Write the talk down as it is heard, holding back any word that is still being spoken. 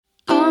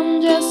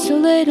just a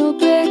little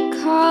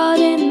bit caught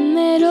in the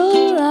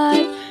middle.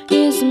 Life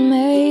is a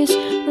maze,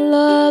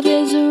 love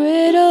is a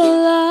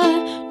riddle.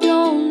 I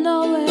don't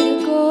know where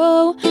to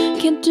go,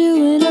 can't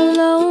do it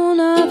alone.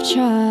 I've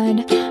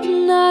tried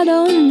and I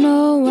don't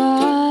know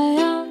why.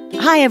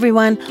 Hi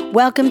everyone,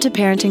 welcome to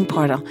Parenting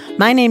Portal.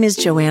 My name is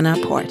Joanna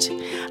Port.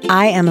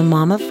 I am a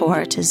mom of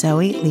four to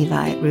Zoe,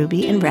 Levi,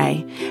 Ruby, and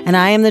Ray, and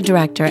I am the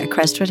director at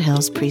Crestwood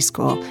Hills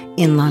Preschool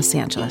in Los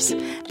Angeles.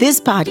 This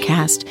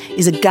podcast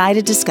is a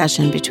guided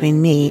discussion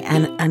between me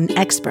and an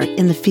expert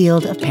in the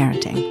field of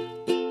parenting.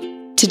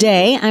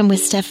 Today, I'm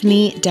with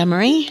Stephanie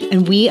Demery,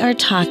 and we are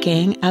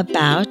talking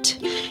about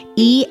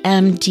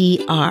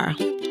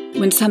EMDR.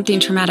 When something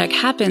traumatic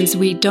happens,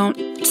 we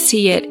don't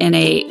see it in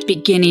a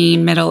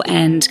beginning, middle,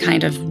 end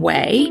kind of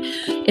way.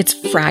 It's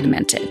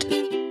fragmented.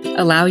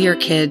 Allow your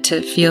kid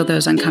to feel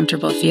those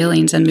uncomfortable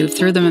feelings and move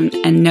through them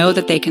and know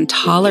that they can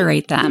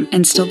tolerate them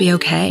and still be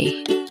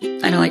okay.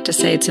 I don't like to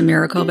say it's a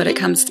miracle, but it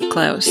comes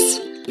close.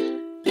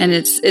 And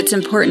it's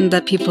important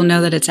that people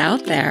know that it's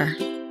out there.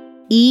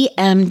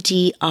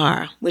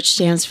 EMDR, which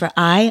stands for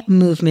Eye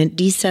Movement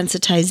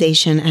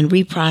Desensitization and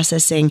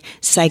Reprocessing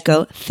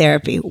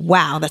Psychotherapy.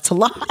 Wow, that's a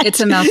lot. It's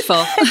a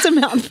mouthful. It's a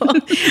mouthful.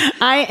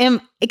 I am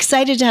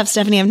excited to have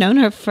Stephanie. I've known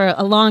her for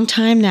a long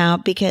time now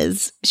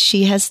because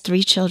she has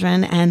 3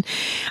 children and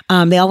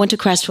they all went to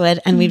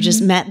Crestwood and we've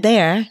just met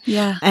there.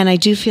 Yeah. And I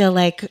do feel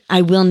like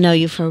I will know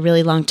you for a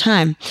really long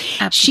time.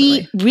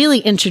 Absolutely. She really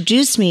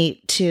introduced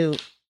me to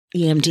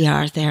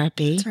EMDR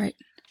therapy. That's right.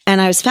 And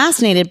I was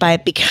fascinated by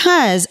it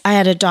because I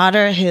had a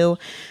daughter who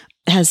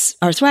has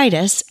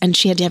arthritis and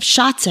she had to have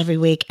shots every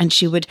week and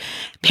she would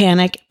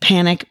panic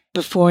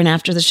before and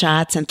after the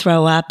shots and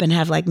throw up and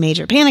have like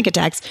major panic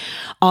attacks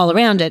all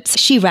around it. So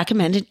she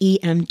recommended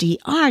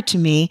EMDR to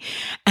me.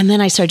 And then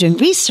I started doing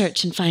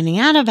research and finding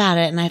out about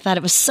it. And I thought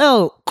it was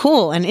so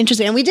cool and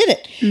interesting. And we did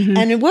it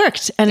and it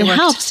worked and it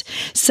helped.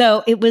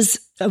 So it was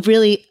a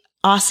really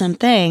awesome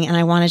thing. And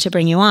I wanted to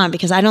bring you on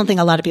because I don't think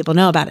a lot of people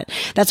know about it.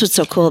 That's what's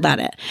so cool about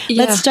it.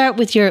 Yeah. Let's start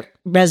with your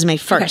resume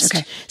first.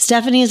 Okay.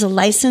 Stephanie is a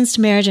licensed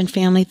marriage and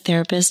family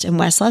therapist in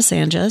West Los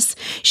Angeles.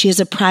 She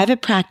has a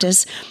private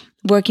practice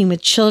working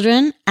with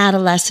children,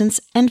 adolescents,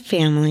 and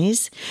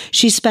families.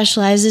 She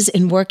specializes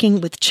in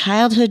working with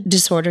childhood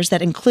disorders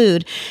that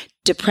include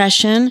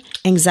depression,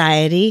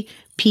 anxiety,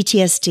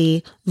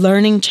 PTSD,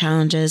 learning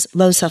challenges,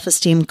 low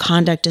self-esteem,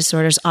 conduct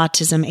disorders,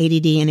 autism,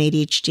 ADD and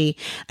ADHD,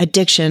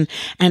 addiction,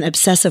 and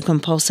obsessive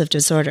compulsive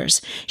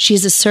disorders. She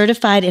is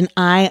certified in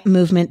eye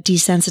movement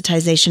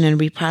desensitization and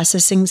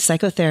reprocessing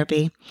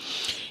psychotherapy.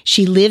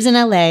 She lives in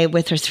LA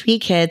with her 3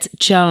 kids.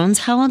 Jones,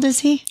 how old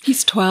is he?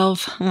 He's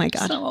 12. Oh my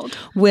God. So old.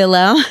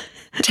 Willow.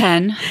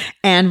 10.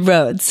 And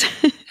Rhodes.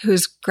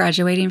 Who's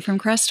graduating from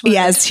Crestwood.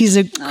 Yes, he's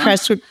a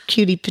Crestwood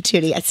cutie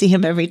patootie. I see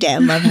him every day. I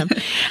love him.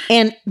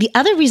 And the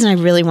other reason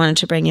I really wanted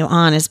to bring you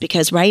on is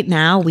because right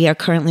now we are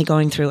currently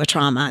going through a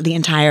trauma, the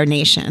entire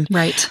nation.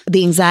 Right.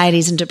 The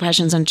anxieties and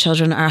depressions on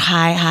children are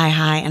high.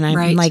 And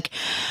I'm like,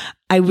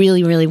 I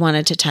really, really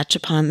wanted to touch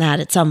upon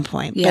that at some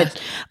point. Yeah.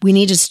 But we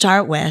need to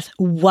start with,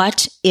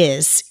 what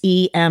is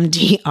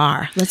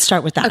EMDR? Let's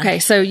start with that. Okay,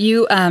 so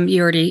you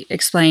already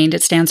explained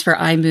it stands for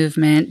Eye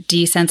Movement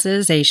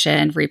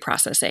Desensitization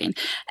Reprocessing.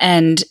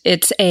 And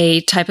it's a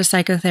type of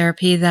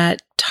psychotherapy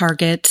that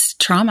targets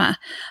trauma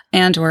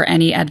and or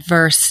any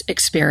adverse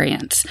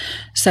experience.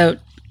 So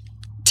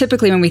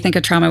typically when we think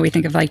of trauma, we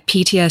think of like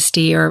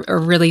PTSD or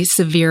really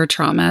severe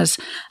traumas,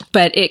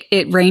 but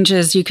it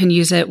ranges. You can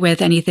use it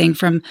with anything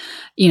from,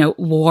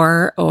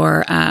 war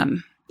or,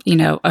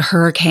 a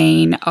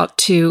hurricane up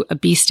to a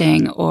bee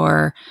sting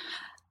or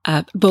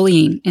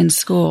bullying in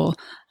school.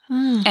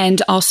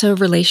 And also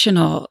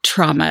relational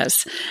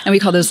traumas. And we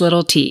call those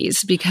little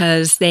T's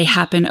because they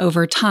happen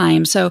over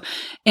time. So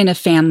in a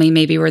family,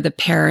 maybe where the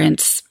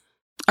parents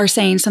are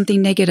saying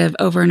something negative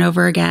over and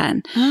over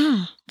again,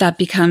 that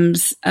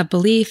becomes a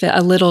belief,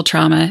 a little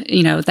trauma,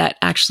 that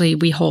actually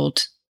we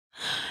hold.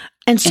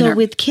 And so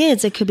with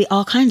kids, it could be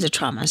all kinds of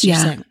traumas, you're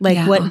saying.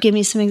 Like give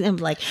me some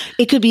example. Like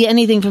it could be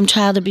anything from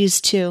child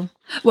abuse to...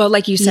 Well,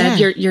 like you said,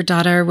 your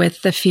daughter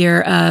with the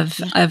fear of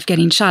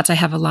getting shots. I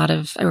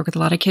work with a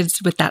lot of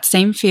kids with that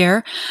same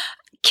fear.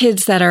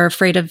 Kids that are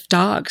afraid of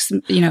dogs,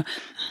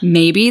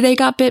 maybe they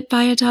got bit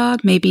by a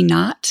dog, maybe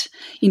not.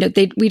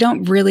 We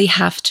don't really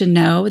have to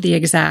know the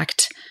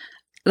exact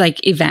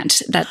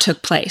event that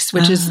took place,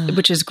 which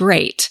is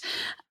great.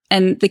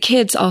 And the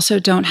kids also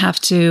don't have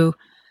to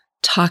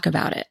talk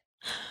about it.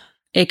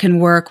 It can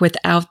work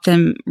without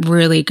them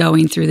really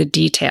going through the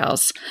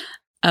details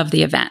of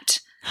the event.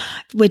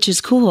 Which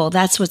is cool.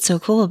 That's what's so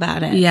cool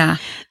about it. Yeah.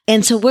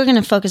 And so we're going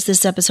to focus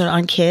this episode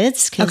on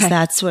kids because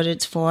that's what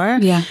it's for.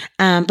 Yeah.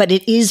 But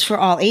it is for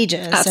all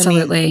ages.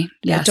 Absolutely.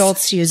 Yes.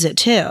 Adults use it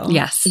too.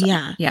 Yes.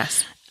 Yeah.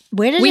 Yes.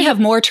 We have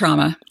more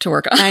trauma to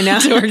work on. I know.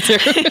 To work through.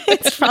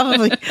 It's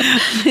probably.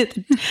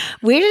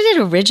 Where did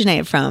it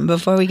originate from?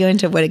 Before we go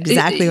into what it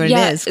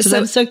is, because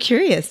I'm so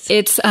curious.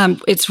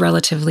 It's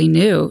relatively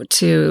new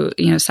to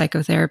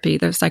psychotherapy,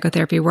 the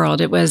psychotherapy world.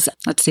 It was,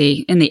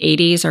 in the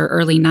 80s or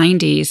early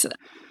 90s.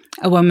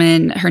 a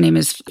woman, her name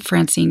is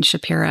Francine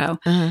Shapiro.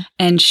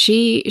 And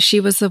she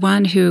was the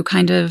one who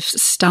kind of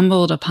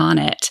stumbled upon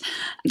it.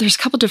 There's a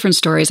couple different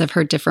stories. I've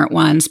heard different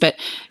ones, but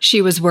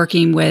she was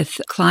working with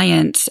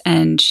clients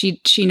and she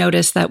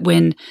noticed that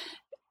when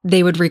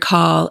they would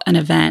recall an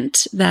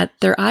event, that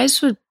their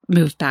eyes would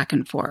move back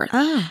and forth.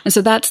 And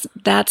so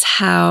that's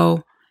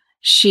how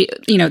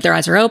their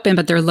eyes are open,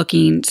 but they're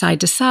looking side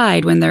to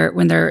side when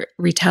they're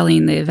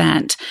retelling the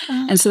event.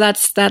 And so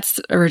that's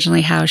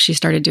originally how she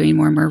started doing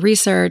more and more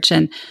research.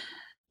 And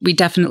we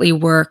definitely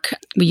we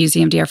use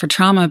EMDR for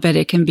trauma, but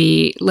it can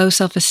be low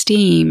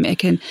self-esteem. It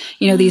can,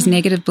 these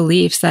negative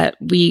beliefs that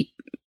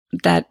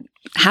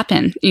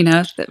happen,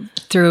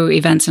 through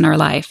events in our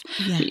life.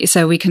 Yeah.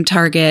 So we can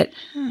target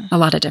a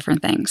lot of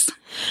different things.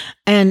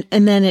 And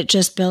then it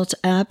just built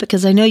up,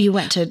 because I know you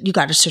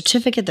got a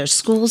certificate. There's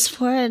schools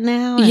for it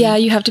now. Yeah,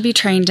 you have to be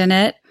trained in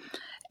it.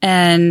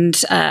 And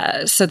so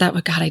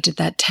I did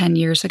that 10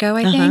 years ago,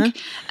 I think.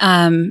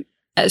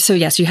 So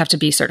yes, you have to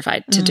be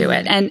certified to do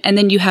it. And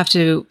then you have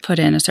to put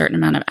in a certain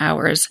amount of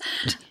hours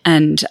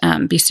and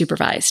be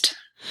supervised.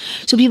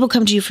 So people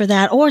come to you for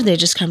that, or they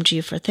just come to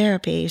you for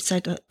therapy,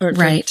 both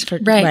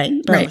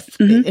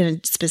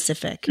in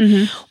specific.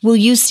 Will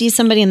you see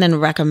somebody and then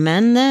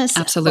recommend this?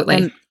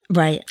 Absolutely.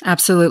 Right.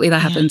 Absolutely. That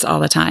happens all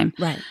the time.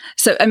 Right.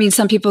 So,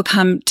 some people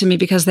come to me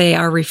because they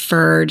are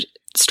referred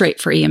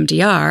straight for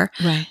EMDR,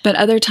 right. But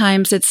other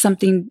times it's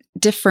something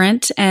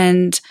different.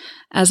 And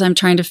as I'm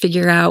trying to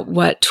figure out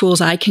what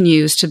tools I can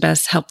use to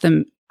best help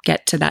them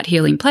get to that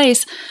healing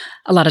place,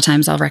 a lot of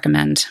times I'll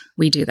recommend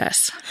we do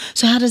this.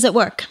 So how does it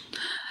work?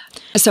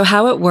 So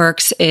how it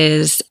works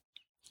is,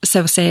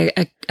 say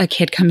a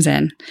kid comes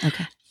in.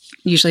 Okay.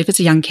 Usually if it's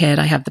a young kid,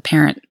 I have the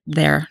parent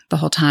there the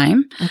whole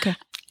time. Okay.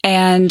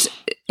 And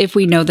if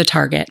we know the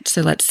target,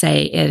 so let's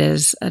say it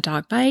is a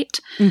dog bite,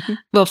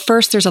 well,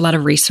 first there's a lot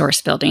of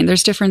resource building.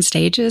 There's different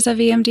stages of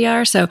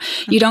EMDR. So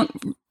you don't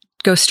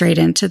go straight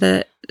into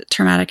the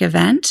traumatic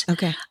event.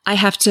 Okay. I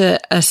have to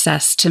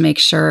assess to make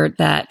sure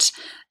that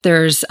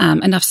there's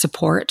enough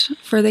support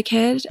for the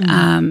kid,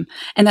 and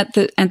that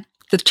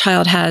the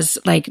child has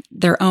like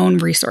their own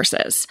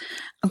resources.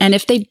 Okay. And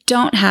if they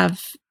don't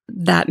have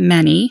that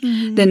many,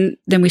 then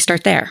we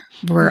start there,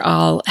 where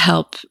I'll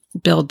help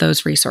build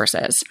those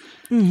resources.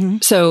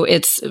 So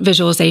it's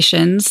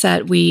visualizations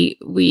that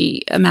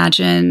we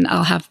imagine.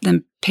 I'll have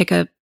them pick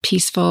a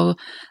peaceful,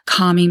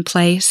 calming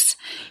place,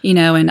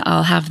 and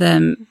I'll have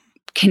them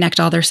connect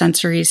all their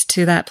sensories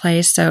to that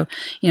place. So,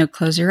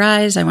 close your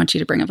eyes. I want you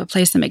to bring up a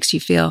place that makes you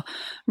feel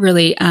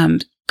really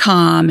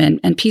calm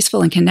and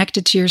peaceful and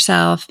connected to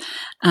yourself.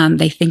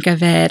 They think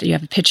of it. You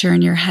have a picture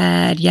in your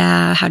head.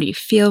 Yeah. How do you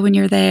feel when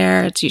you're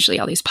there? It's usually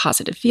all these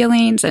positive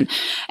feelings. And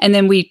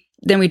then we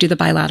do the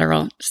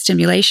bilateral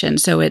stimulation.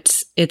 So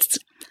it's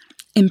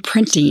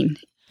imprinting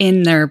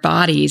in their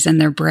bodies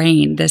and their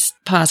brain this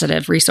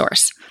positive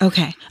resource.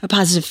 Okay. A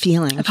positive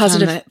feeling.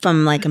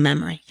 From like a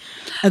memory.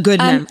 A good,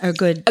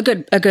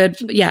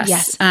 yes.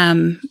 Yes.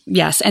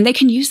 Yes. And they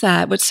can use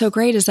that. What's so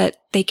great is that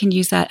they can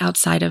use that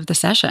outside of the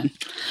session,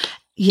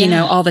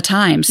 all the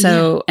time.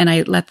 So, and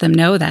I let them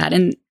know that.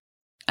 And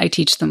I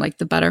teach them like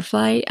the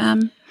butterfly,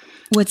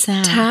 what's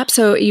that? Tap.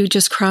 So you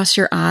just cross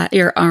your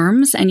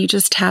arms and you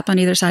just tap on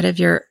either side of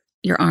your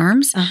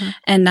arms.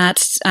 And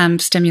that's,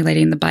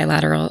 stimulating the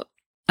bilateral,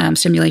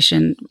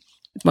 stimulation,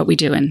 what we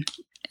do in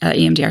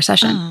EMDR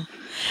session. Oh.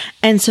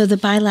 And so the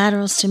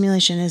bilateral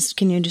stimulation is,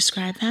 can you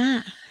describe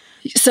that?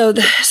 So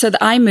the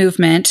eye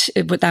movement,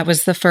 that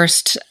was the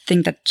first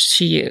thing that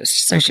she used.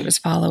 So she was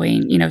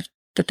following,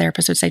 the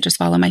therapist would say, just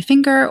follow my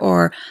finger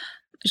or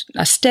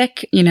a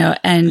stick,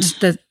 and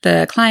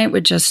the client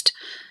would just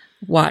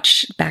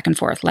watch back and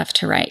forth, left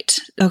to right.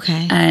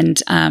 Okay.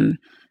 And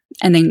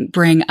then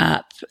bring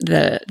up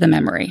the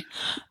memory.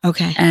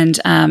 Okay. And,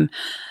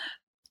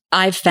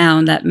 I've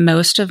found that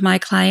most of my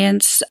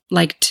clients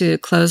like to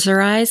close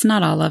their eyes,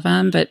 not all of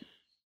them, but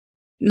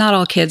not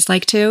all kids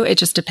like to. It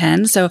just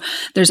depends. So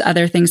there's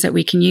other things that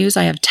we can use.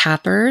 I have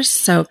tappers.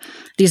 So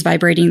these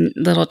vibrating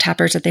little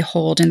tappers that they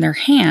hold in their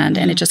hand,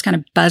 and it just kind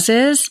of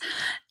buzzes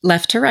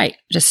left to right,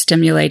 just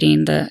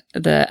stimulating the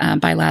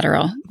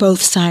bilateral.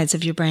 Both sides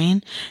of your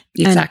brain?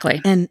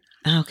 Exactly. And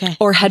okay.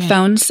 Or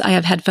headphones. I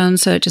have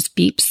headphones, so it just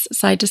beeps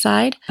side to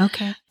side.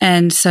 Okay.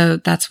 And so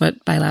that's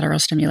what bilateral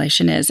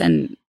stimulation is.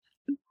 And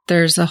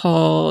there's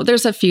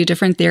a few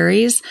different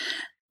theories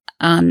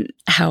on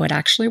how it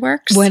actually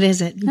works. What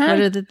is it? What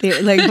are the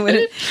theories?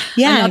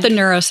 I'm not the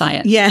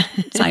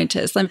neuroscience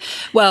scientist.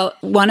 Well,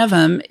 one of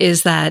them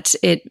is that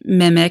it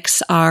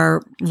mimics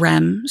our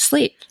REM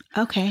sleep.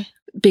 Okay.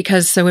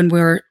 Because so when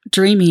we're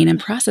dreaming and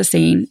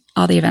processing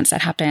all the events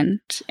that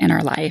happened in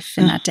our life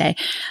in that day,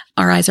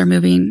 our eyes are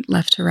moving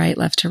left to right,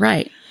 left to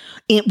right.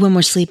 When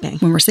we're sleeping.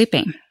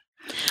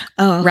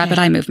 Oh, okay. Rapid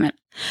eye movement.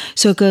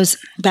 So it goes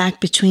back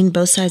between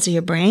both sides of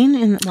your brain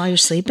and while you're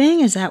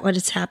sleeping? Is that what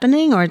it's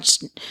happening? Or it's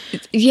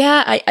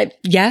yes. Okay.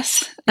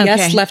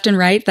 Yes, left and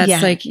right. That's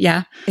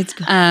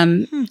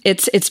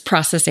it's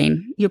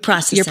processing. You're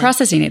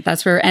processing it.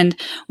 That's where, and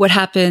what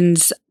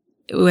happens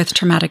with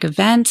traumatic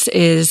events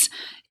is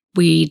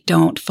we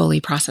don't fully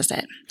process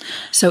it.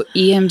 So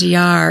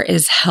EMDR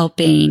is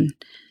helping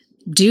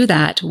do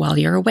that while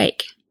you're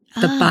awake.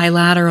 The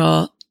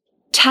bilateral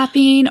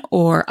tapping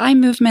or eye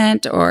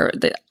movement or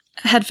the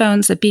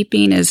headphones, the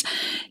beeping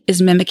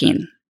is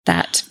mimicking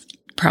that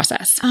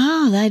process.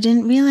 Oh, I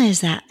didn't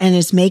realize that. And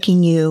it's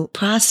making you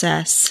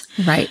process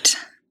Right.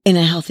 in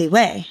a healthy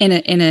way. In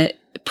a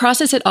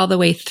process it all the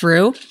way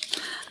through.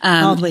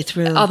 All the way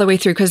through. All the way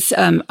through. Because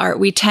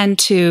we tend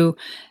to,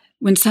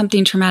 when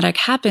something traumatic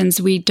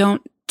happens, we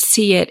don't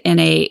see it in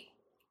a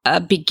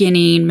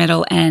beginning,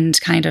 middle,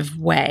 end kind of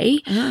way.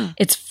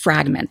 It's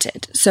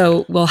fragmented.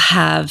 So we'll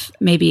have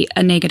maybe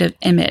a negative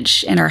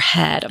image in our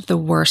head of the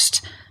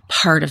worst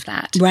part of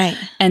that. Right.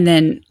 And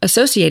then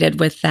associated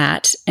with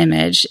that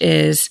image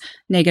is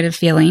negative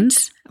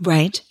feelings,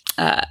 Right.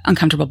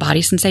 uncomfortable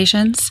body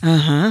sensations,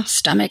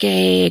 stomach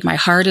ache, my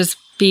heart is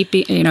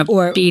beeping,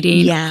 Or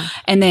beating. yeah.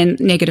 And then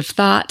negative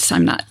thoughts.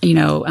 I'm not,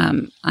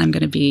 I'm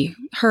going to be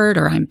hurt,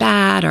 or I'm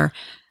bad, or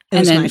It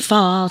was my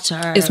fault,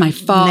 or it's my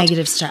fault.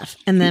 Negative stuff.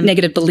 And then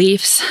negative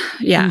beliefs.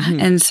 Yeah.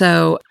 And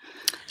so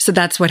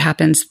that's what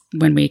happens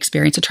when we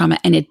experience a trauma,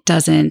 and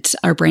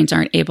our brains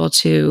aren't able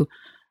to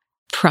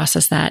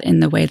process that in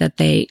the way that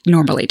they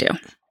normally do.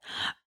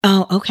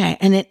 Oh,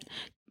 okay.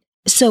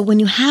 So when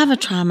you have a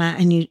trauma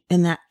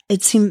and that,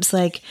 it seems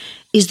like,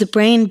 is the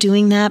brain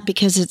doing that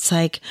because it's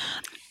like,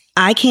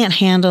 I can't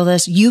handle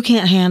this. You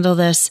can't handle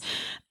this.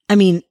 I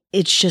mean,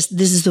 it's just,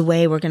 this is the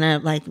way we're going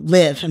to like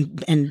live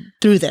and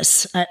through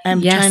this.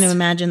 I'm trying to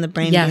imagine the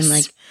brain being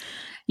like,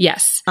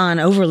 yes, on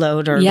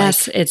overload, or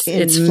yes, like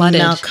it's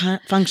flooded,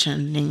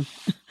 malfunctioning.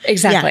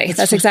 Exactly. Yeah,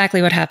 that's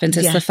exactly what happens.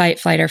 It's the fight,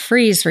 flight, or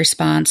freeze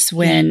response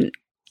when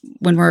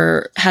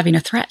we're having a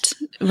threat,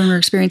 when we're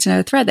experiencing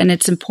a threat. And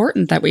it's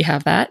important that we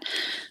have that,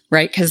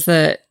 right? Because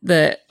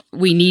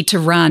we need to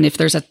run if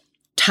there's a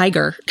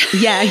tiger.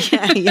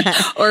 Yeah.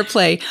 or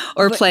play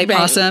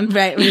possum.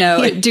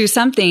 Right. Do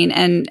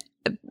something.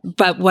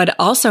 But what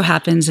also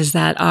happens is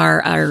that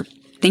our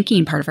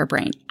thinking part of our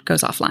brain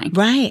goes offline.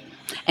 Right.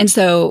 And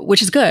so,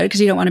 which is good, because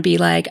you don't want to be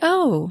like,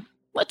 oh,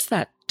 what's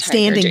that tiger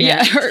standing doing?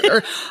 there. Yeah.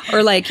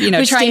 or like,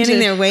 we're standing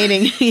there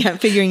waiting,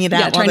 figuring it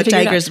out while the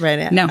tiger's right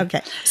out. No.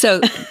 Okay.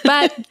 So,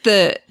 but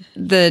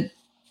the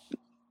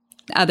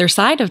other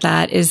side of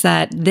that is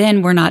that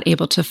then we're not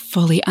able to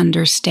fully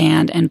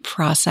understand and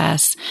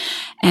process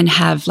and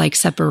have like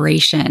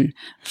separation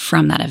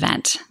from that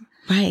event.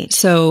 Right.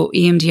 So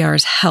EMDR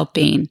is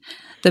helping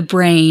the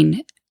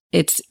brain.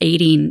 It's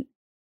aiding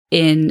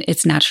in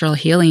its natural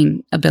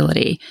healing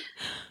ability.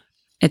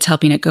 It's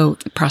helping it go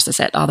process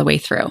it all the way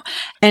through.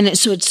 And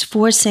so it's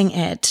forcing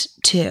it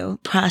to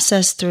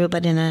process through,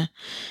 but in a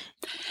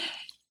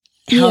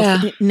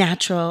healthy,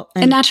 natural.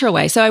 A natural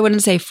way. So I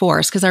wouldn't say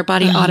force, because our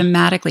body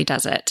automatically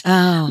does it.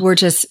 Oh. We're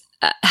just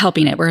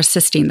helping it. We're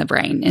assisting the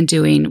brain in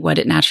doing what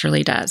it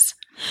naturally does.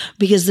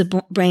 Because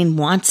the brain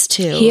wants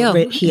to heal.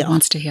 It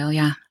wants to heal,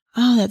 yeah.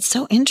 Oh, that's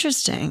so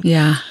interesting.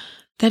 Yeah.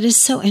 That is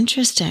so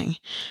interesting.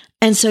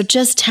 And so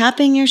just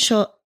tapping your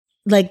shoulder,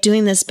 like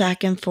doing this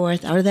back and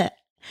forth, or the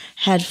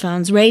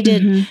headphones. Ray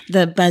did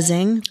the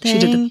buzzing thing.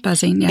 She did the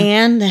buzzing, yeah.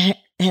 And the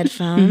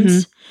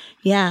headphones.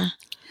 Yeah.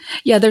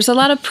 Yeah, there's a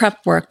lot of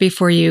prep work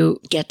before you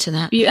get to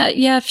that.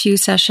 Yeah, a few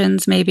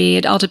sessions maybe.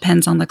 It all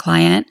depends on the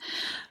client,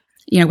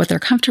 what they're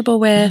comfortable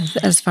with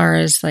as far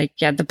as like,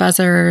 the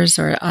buzzers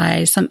or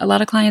eyes. A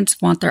lot of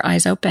clients want their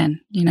eyes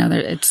open.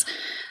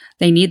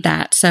 They need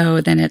that.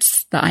 So then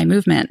it's the eye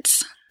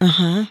movements.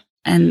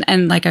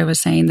 And like I was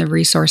saying, the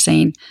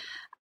resourcing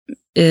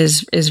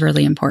is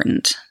really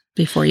important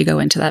before you go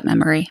into that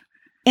memory.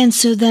 And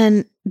so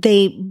then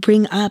they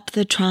bring up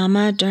the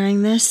trauma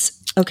during this.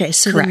 Okay,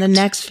 so Correct. Then the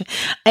next,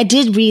 I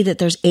did read that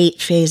there's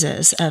 8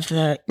 phases of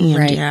the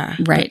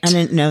EMDR. Right. I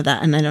didn't know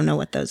that, and I don't know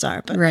what those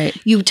are, but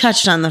you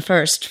touched on the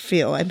first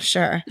few, I'm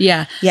sure.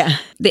 Yeah. Yeah.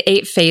 The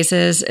 8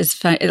 phases is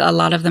fun. A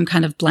lot of them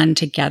kind of blend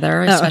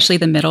together, especially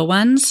the middle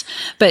ones.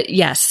 But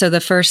yes, so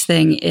the first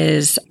thing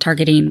is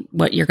targeting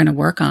what you're going to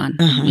work on.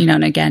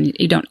 And again,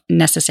 you don't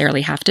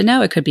necessarily have to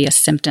know. It could be a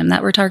symptom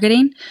that we're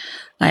targeting,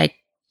 like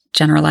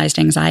generalized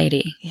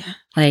anxiety. Yeah.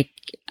 Like,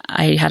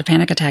 I had a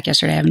panic attack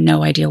yesterday. I have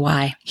no idea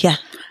why. Yeah.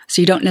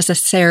 So you don't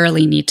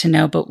necessarily need to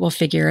know, but we'll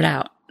figure it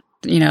out.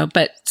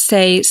 But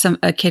say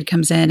a kid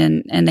comes in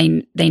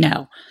and they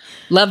know,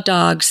 love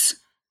dogs,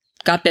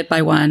 got bit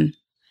by one,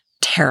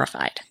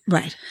 terrified.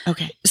 Right.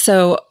 Okay.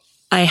 So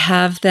I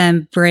have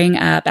them bring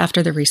up,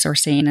 after the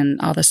resourcing and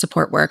all the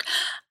support work,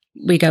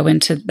 we go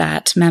into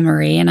that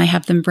memory, and I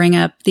have them bring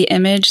up the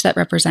image that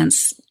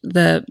represents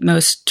the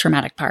most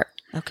traumatic part.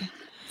 Okay.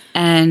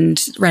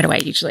 And right away,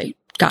 usually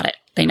got it.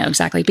 They know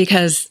exactly,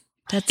 because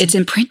it's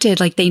imprinted.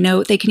 Like, they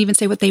know, they can even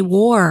say what they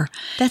wore.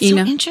 That's so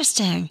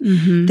interesting.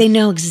 They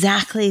know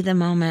exactly the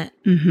moment.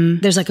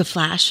 There's like a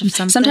flash of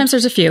something. Sometimes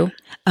there's a few.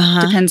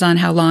 Depends on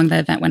how long the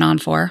event went on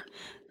for.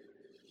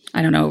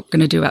 I don't know what we're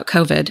going to do about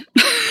COVID.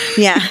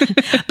 Yeah.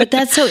 But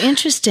that's so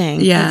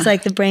interesting. Yeah. It's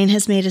like the brain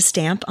has made a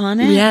stamp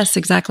on it. Yes,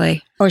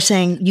 exactly. Or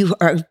saying you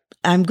are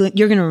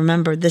you're going to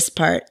remember this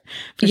part.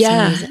 For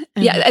some reason.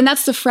 Yeah. And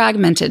that's the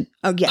fragmented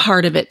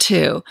part of it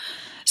too.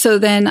 So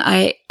then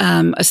I,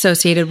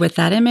 associated with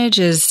that image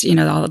is,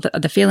 all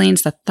the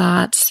feelings, the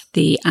thoughts,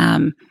 the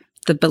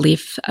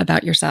belief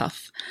about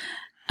yourself.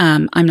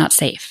 I'm not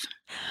safe.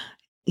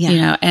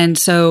 Yeah. And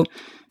so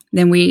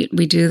then we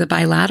do the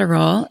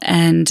bilateral,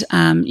 and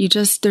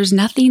there's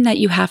nothing that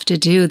you have to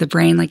do. The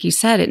brain, like you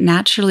said, it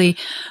naturally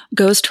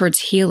goes towards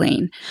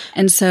healing.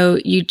 And so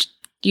you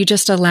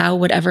just allow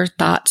whatever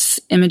thoughts,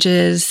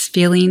 images,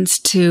 feelings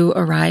to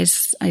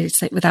arise, I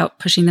say, without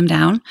pushing them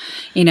down,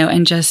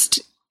 and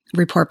just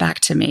report back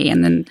to me.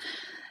 And then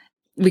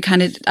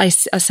I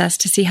assess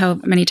to see how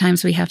many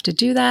times we have to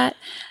do that.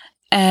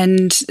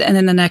 And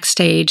then the next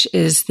stage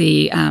is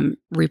the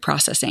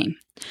reprocessing.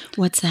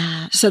 What's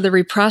that? So the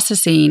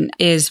reprocessing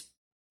is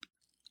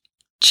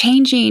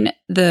changing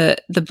the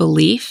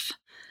belief,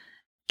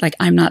 like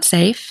I'm not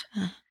safe,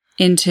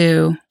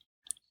 into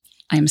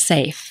I'm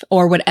safe,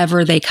 or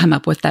whatever they come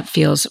up with that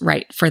feels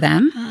right for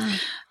them.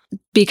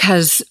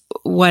 Because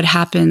what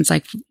happens,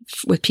 like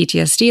with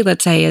PTSD,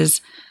 let's say,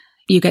 is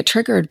you get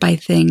triggered by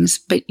things,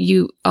 but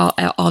you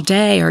all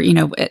day, or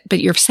but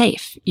you're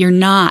safe. You're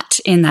not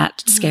in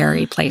that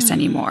scary place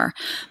anymore,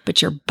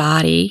 but your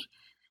body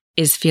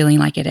is feeling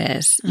like it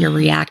is. You're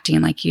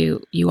reacting like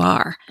you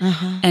are.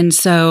 And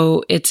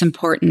so it's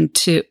important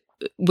to,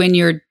 when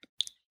you're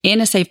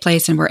in a safe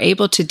place and we're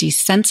able to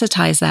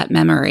desensitize that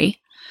memory,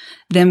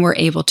 then we're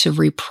able to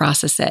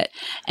reprocess it.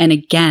 And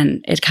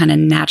again, it kind of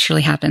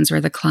naturally happens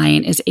where the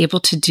client is able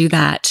to do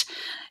that,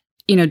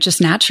 just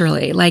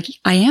naturally, like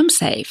I am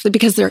safe,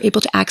 because they're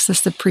able to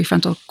access the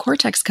prefrontal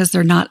cortex because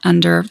they're not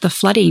under the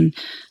flooding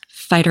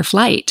fight or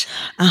flight.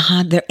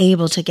 They're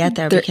able to get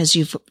there because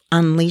you've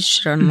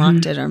unleashed or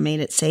unlocked it or made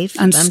it safe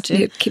for them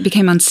to. It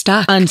became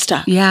unstuck.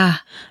 Yeah.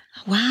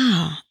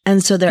 Wow.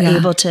 And so they're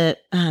able to,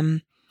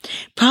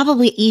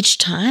 probably each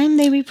time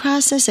they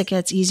reprocess, it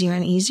gets easier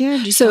and easier.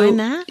 Do you find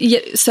that? Yeah.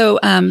 So,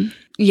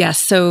 yes.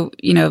 So,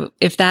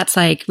 if that's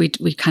like,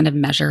 we kind of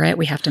measure it,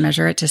 we have to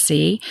measure it to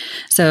see.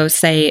 So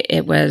say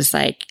it was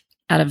like,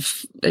 out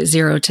of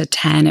 0 to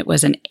 10, it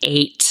was an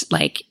 8,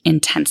 like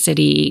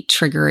intensity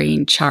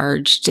triggering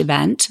charged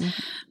event.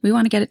 We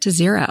want to get it to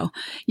 0.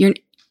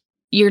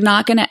 You're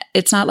not going to,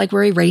 it's not like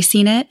we're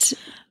erasing it.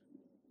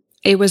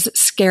 It was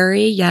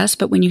scary. Yes.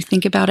 But when you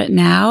think about it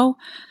now,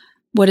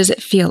 what does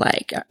it feel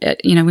like?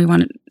 We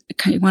want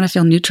to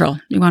feel neutral.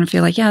 You want to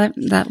feel like,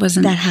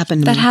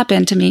 that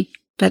happened to me,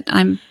 but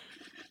I'm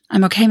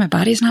okay. My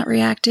body's not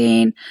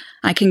reacting.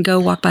 I can go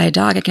walk by a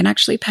dog. I can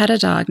actually pet a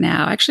dog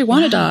now. I actually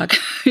want a dog.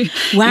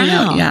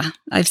 Wow.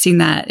 I've seen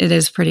that. It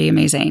is pretty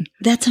amazing.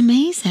 That's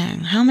amazing.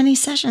 How many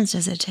sessions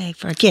does it take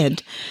for a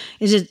kid?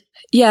 Is it?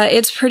 Yeah,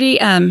 it's pretty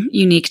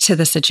unique to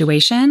the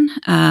situation.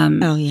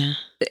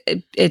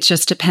 It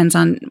just depends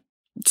on,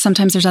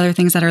 sometimes there's other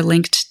things that are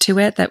linked to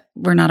it that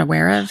we're not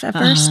aware of at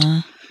first.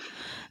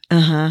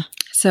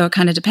 So it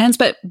kind of depends.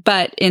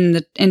 But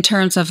in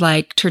terms of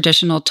like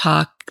traditional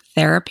talk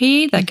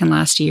therapy that can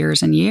last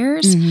years and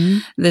years,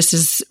 this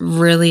is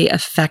really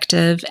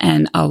effective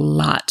and a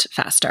lot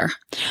faster.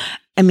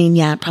 I mean,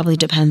 it probably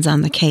depends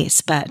on the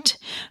case, but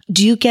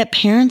do you get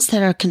parents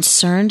that are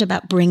concerned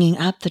about bringing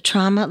up the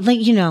trauma?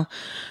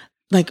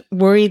 Like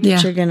worried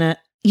that you're going to,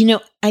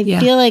 I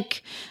feel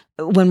like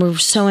when we're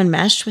so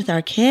enmeshed with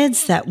our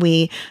kids that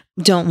we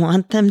don't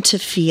want them to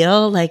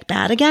feel like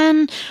bad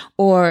again,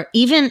 or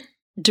even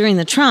during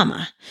the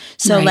trauma.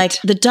 So like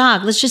the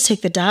dog, let's just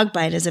take the dog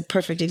bite as a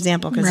perfect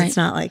example, because it's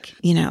not like,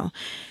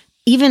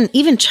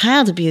 even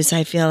child abuse,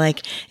 I feel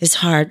like is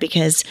hard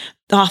because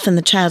often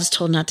the child is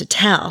told not to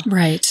tell.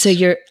 Right. So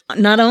you're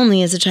not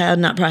only is the child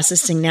not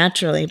processing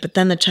naturally, but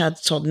then the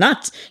child's told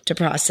not to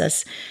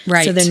process.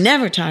 Right. So they're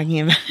never talking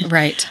about it.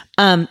 Right.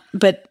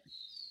 But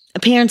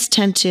parents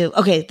tend to,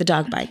 the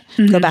dog bite,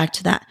 go back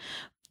to that.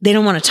 They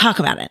don't want to talk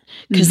about it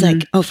because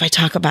if I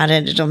talk about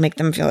it, it'll make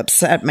them feel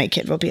upset. My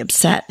kid will be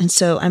upset. And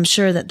so I'm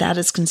sure that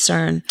is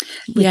concern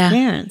with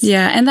parents.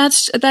 Yeah. And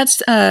that's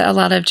a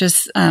lot of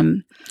just,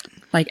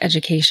 like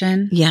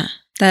education. Yeah.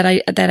 That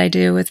I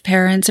do with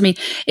parents. I mean,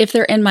 if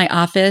they're in my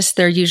office,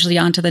 they're usually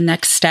on to the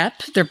next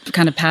step. They're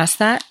kind of past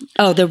that.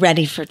 Oh, they're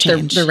ready for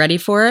change. They're ready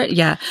for it.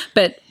 Yeah.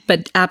 But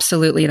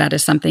absolutely that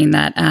is something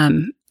that,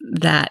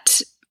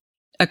 that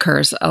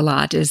occurs a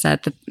lot, is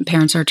that the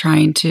parents are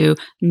trying to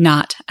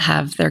not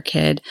have their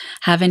kid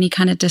have any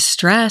kind of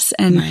distress,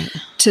 and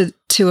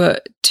to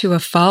a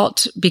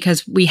fault,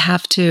 because we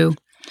have to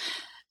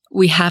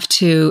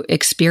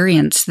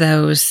experience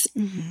those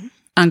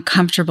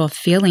uncomfortable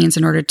feelings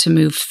in order to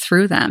move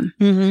through them.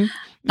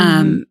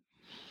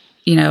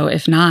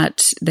 If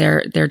not,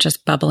 they're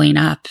just bubbling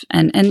up,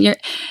 and you're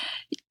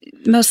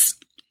most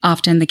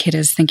often the kid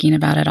is thinking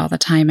about it all the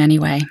time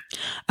anyway.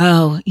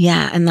 Oh,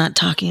 yeah. And not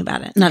talking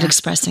about it, not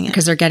expressing it.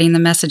 Because they're getting the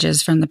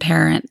messages from the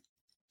parent.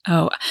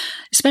 Oh,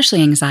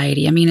 especially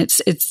anxiety. I mean,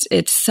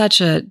 it's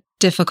such a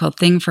difficult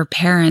thing for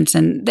parents,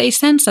 and they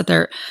sense that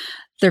their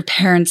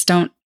parents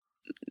don't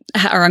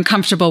are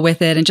uncomfortable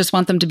with it and just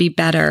want them to be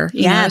better.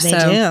 You know? They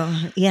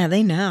do. Yeah,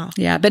 they know.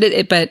 Yeah.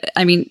 But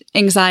I mean,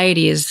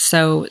 anxiety is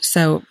so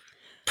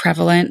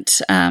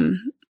prevalent.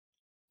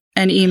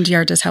 And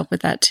EMDR does help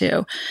with that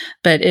too,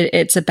 but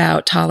it's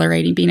about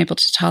being able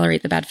to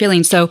tolerate the bad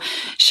feelings. So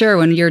sure,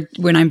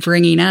 when I'm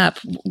bringing up,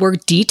 we're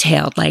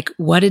detailed, like,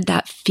 what did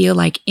that feel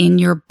like in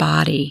your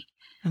body?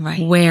 Right.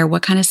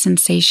 What kind of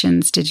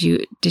sensations did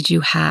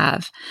you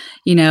have?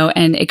 You know,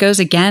 and it goes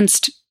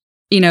against,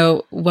 you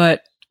know,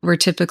 what we're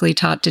typically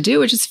taught to do,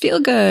 which is feel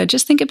good.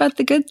 Just think about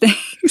the good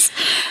things.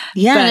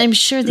 Yeah. And I'm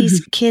sure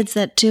these kids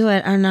that do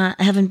it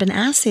haven't been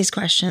asked these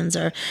questions,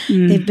 or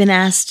they've been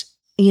asked,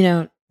 you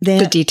know,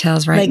 the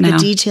details now. The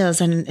details.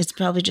 And it's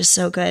probably just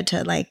so good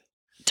to like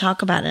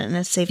talk about it in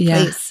a safe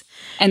place.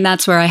 And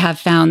that's where I have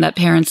found that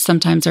parents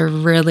sometimes are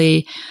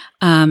really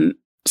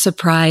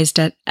surprised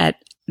at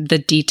the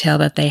detail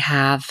that they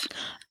have.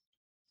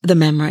 The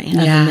memory of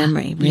the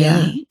memory,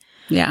 really.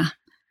 Yeah.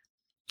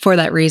 For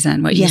that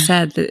reason, what you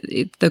said,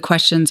 the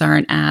questions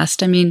aren't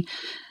asked. I mean,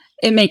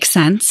 it makes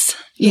sense,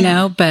 you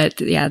know, but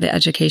the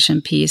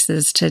education piece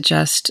is to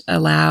just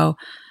allow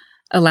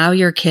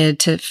your kid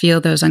to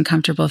feel those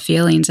uncomfortable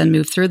feelings and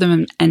move through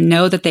them and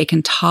know that they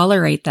can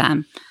tolerate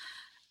them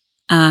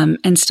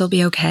and still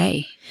be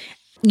okay.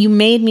 You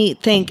made me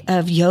think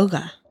of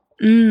yoga.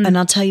 And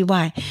I'll tell you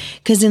why.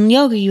 Because in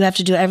yoga, you have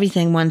to do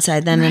everything one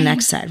side, then the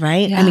next side,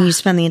 right? Yeah. I mean, you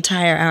spend the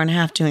entire hour and a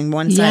half doing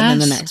one side, then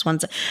the next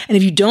one side. And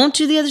if you don't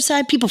do the other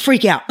side, people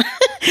freak out.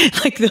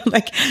 like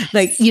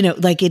you know,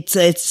 like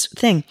it's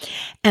thing.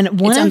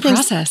 And one of the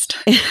things,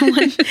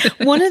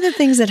 one of the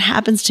things that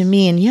happens to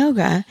me in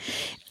yoga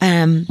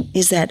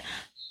is that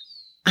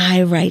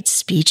I write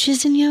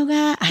speeches in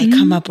yoga. I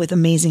come up with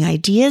amazing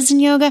ideas in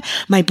yoga.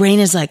 My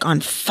brain is like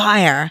on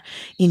fire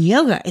in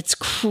yoga. It's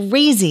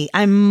crazy.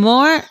 I'm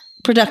more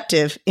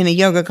productive in a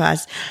yoga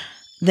class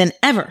than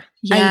ever.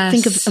 Yes. I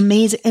think of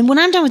amazing. And when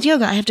I'm done with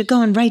yoga, I have to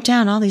go and write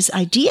down all these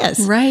ideas.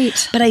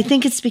 Right. But I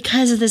think it's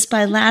because of this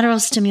bilateral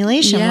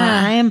stimulation where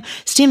I am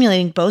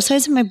stimulating both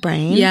sides of my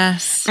brain.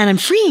 Yes. And I'm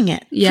freeing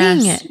it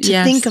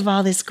to think of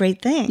all these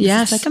great things.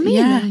 Yes. It's like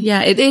amazing.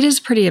 Yeah. It is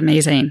pretty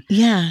amazing.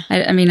 Yeah.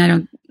 I mean, I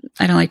don't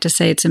like to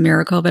say it's a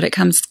miracle, but it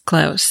comes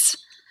close.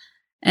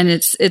 And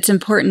it's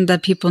important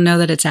that people know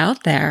that it's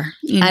out there.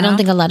 You know? I don't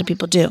think a lot of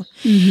people do.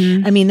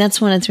 Mm-hmm. I mean, that's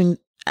one of the things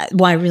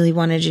why I really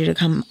wanted you to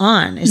come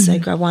on. Is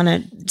like, I want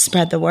to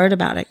spread the word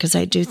about it because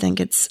I do think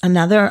it's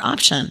another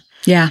option.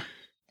 Yeah.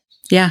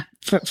 Yeah.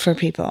 For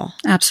people.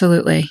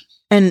 Absolutely.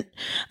 And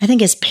I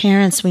think as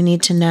parents, we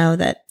need to know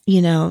that,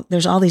 you know,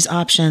 there's all these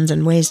options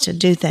and ways to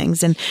do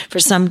things. And for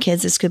some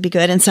kids, this could be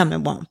good and some it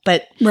won't.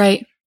 But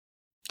right.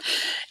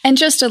 And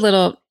just a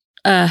little,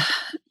 I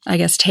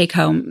guess, take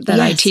home that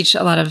I teach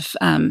a lot of,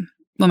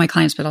 my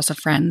clients, but also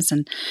friends,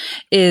 and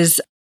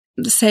is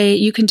say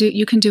you can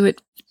do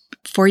it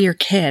for your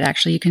kid.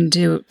 Actually, you can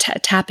do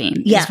tapping.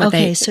 Yeah.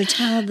 Okay. So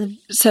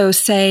So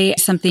say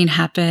something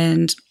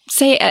happened,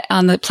 say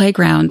on the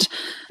playground,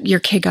 your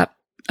kid got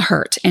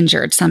hurt,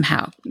 injured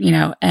somehow, you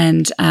know,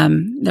 and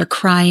they're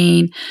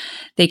crying.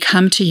 They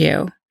come to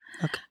you.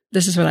 Okay.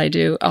 This is what I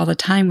do all the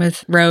time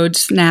with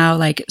Rhodes now.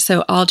 Like,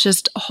 so I'll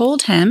just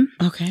hold him.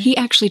 Okay. He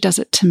actually does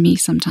it to me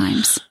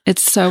sometimes.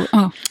 It's so,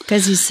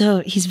 because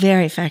he's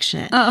very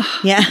affectionate. Oh,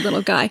 yeah.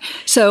 Little guy.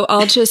 So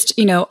I'll just,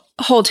 you know,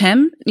 hold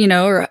him, you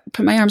know, or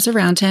put my arms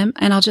around him,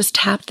 and I'll just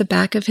tap the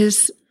back of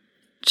his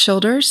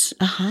shoulders.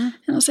 And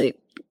I'll say,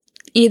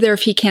 either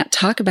if he can't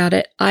talk about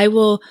it, I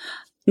will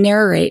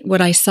narrate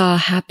what I saw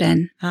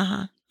happen.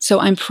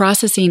 So I'm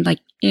processing like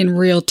in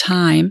real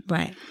time.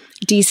 Right.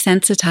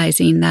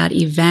 Desensitizing that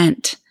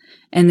event.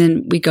 And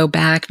then we go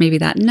back maybe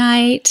that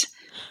night,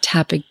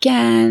 tap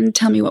again.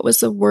 Tell me, what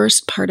was the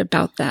worst part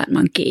about that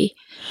monkey?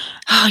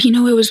 Oh, you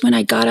know, it was when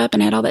I got up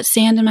and I had all that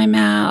sand in my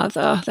mouth.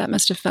 Oh, that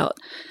must have felt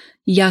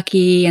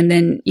yucky. And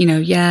then, you know,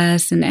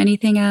 yes. And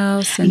anything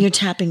else. And you're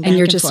tapping back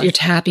and forth. You're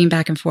tapping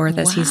back and forth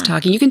as he's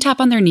talking. You can tap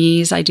on their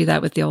knees. I do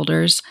that with the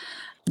elders.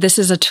 This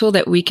is a tool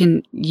that we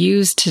can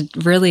use to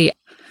really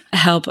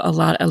help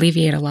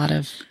alleviate a lot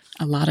of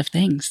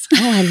things.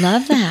 Oh, I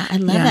love that. I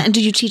love that. And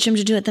did you teach them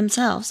to do it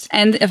themselves?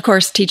 And of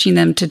course, teaching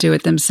them to do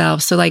it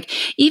themselves. So like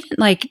even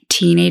like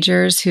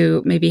teenagers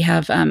who maybe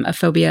have a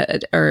phobia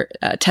or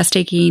test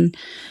taking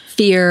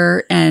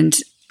fear, and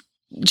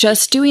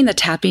just doing the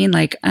tapping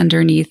like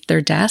underneath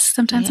their desk.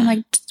 Sometimes I'm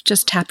like,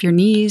 just tap your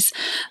knees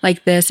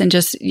like this, and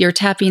just you're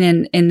tapping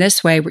in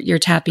this way. You're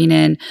tapping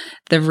in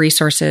the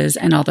resources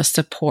and all the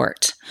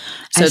support.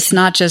 So it's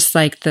not just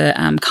like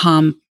the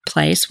calm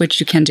place, which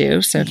you can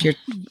do. So if you're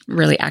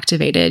really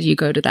activated, you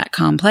go to that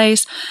calm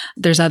place.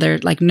 There's other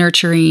like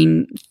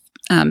nurturing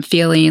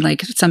feeling,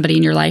 like somebody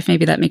in your life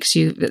maybe that makes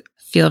you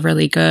feel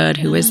really good.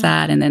 Who is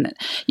that? And then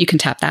you can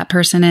tap that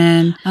person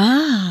in.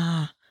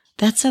 Ah,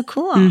 that's so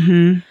cool.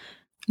 Mm-hmm.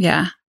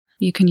 Yeah.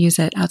 You can use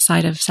it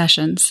outside of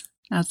sessions.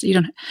 You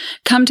don't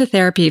come to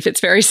therapy if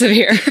it's very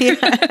severe.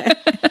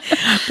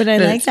 But I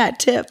like that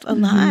tip a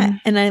lot.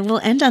 And I will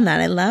end on that.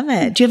 I love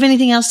it. Do you have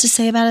anything else to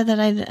say about it that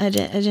I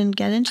didn't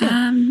get into?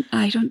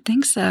 I don't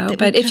think so.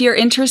 But if you're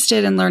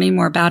interested in learning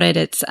more about it,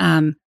 it's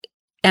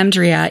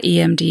EMDRIA,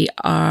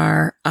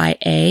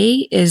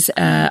 EMDRIA, is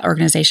an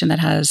organization that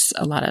has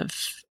a lot of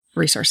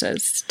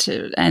resources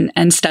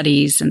and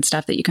studies and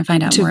stuff that you can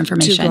find out more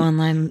information. To go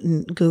online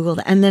and Google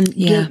that. And then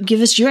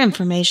give us your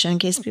information in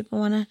case people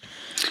want to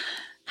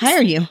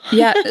hire you.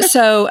 Yeah.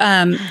 So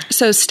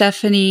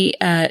Stephanie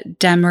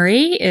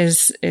Demery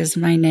is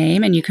my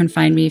name, and you can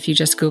find me if you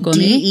just Google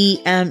me.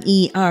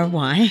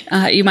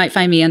 Demery. You might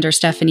find me under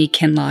Stephanie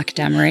Kinloch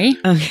Demery.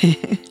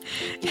 Okay.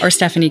 Or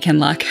Stephanie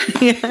Kinloch.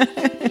 Yeah.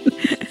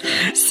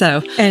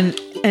 So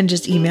and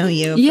just email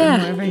you for more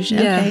information.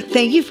 Yeah. Okay.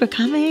 Thank you for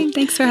coming.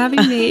 Thanks for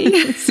having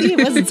me. See,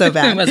 it wasn't so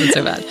bad. It wasn't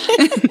so bad.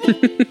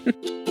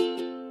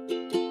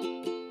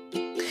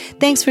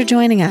 Thanks for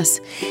joining us.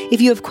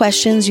 If you have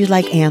questions you'd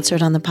like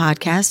answered on the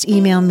podcast,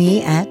 email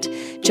me at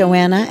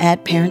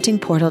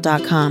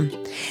joanna@parentingportal.com.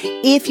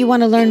 If you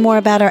want to learn more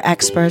about our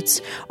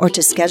experts, or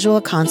to schedule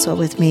a consult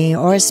with me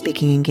or a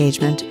speaking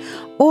engagement,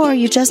 or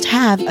you just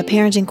have a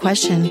parenting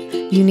question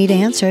you need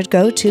answered,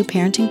 go to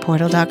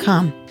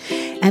parentingportal.com.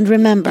 And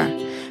remember,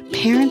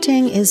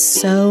 parenting is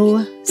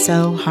so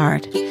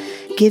hard.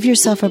 Give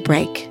yourself a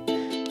break.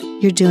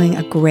 You're doing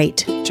a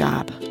great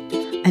job.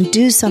 And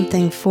do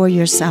something for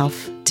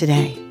yourself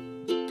today.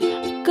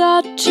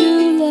 Got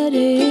to let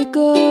it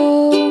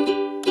go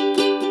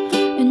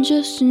and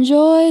just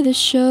enjoy the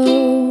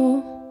show.